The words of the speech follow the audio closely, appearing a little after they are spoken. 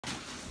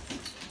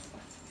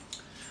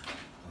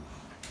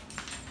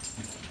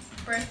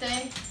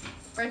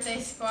birthday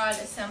squad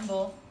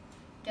assemble.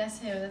 Guess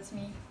who? That's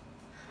me.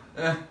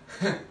 Dear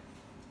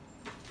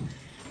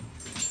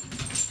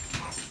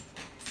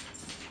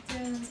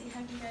Lindsay,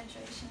 happy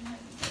graduation,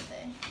 happy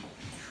birthday.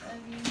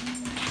 Love you.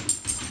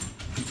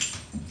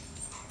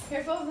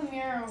 Careful of the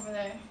mirror over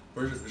there.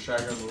 Where's it?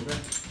 Should I go move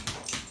it?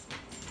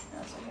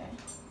 That's okay.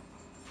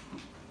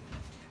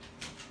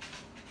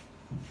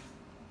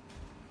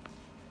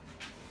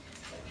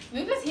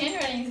 Luca's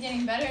handwriting is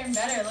getting better and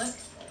better. Look.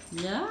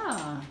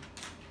 Yeah.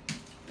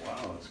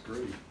 Wow, that's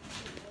great.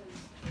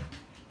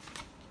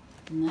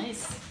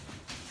 Nice.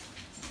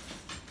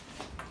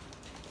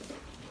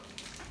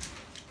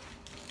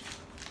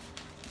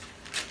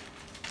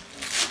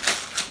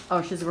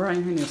 Oh, she's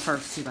wearing her new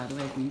purse too, by the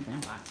way.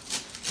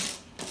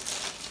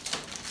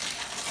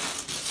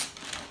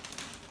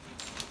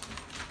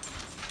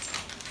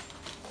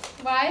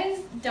 Why is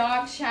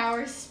dog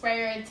shower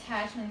sprayer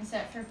attachment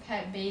set for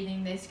pet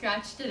bathing? They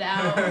scratched it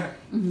out. I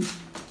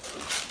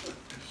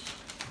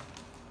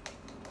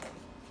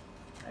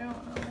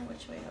don't know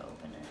which way to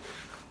open it.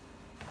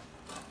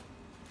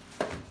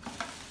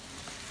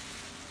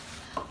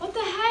 What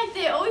the heck?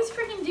 They always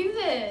freaking do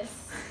this.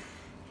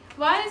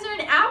 Why is there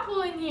an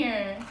apple in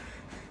here?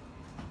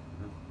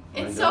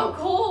 It's so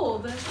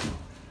cold.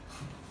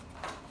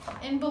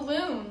 And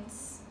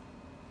balloons.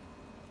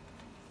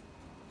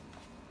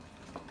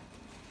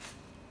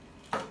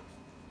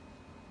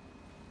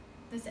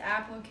 This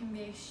apple can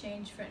be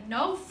exchanged for...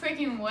 No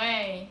freaking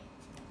way.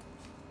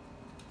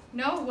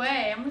 No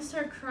way. I'm gonna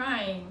start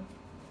crying.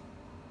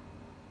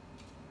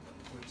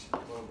 What?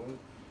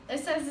 It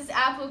says this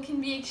apple can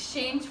be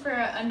exchanged for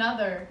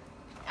another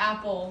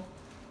apple.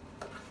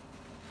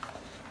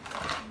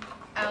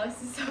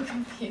 Alex is so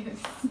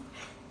confused.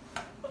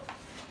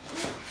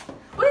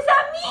 What does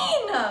that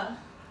mean?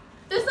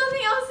 There's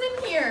nothing else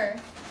in here.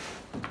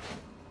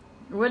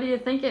 What do you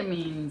think it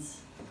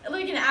means?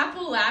 Like an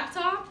Apple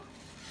laptop?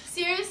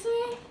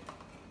 Seriously?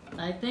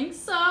 I think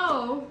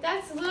so.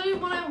 That's literally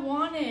what I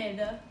wanted.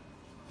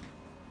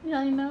 Yeah,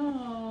 I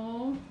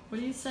know. What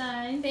do you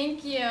say?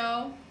 Thank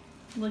you.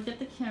 Look at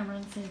the camera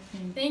and say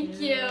thank you. Thank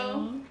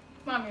you.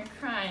 Mom, you're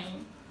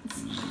crying.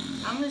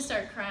 I'm gonna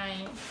start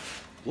crying.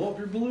 Blow up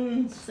your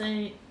balloons.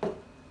 Say.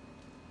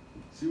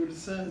 See what it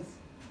says.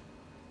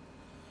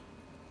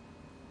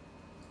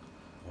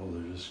 Oh,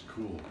 they're just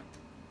cool.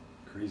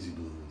 Crazy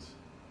balloons.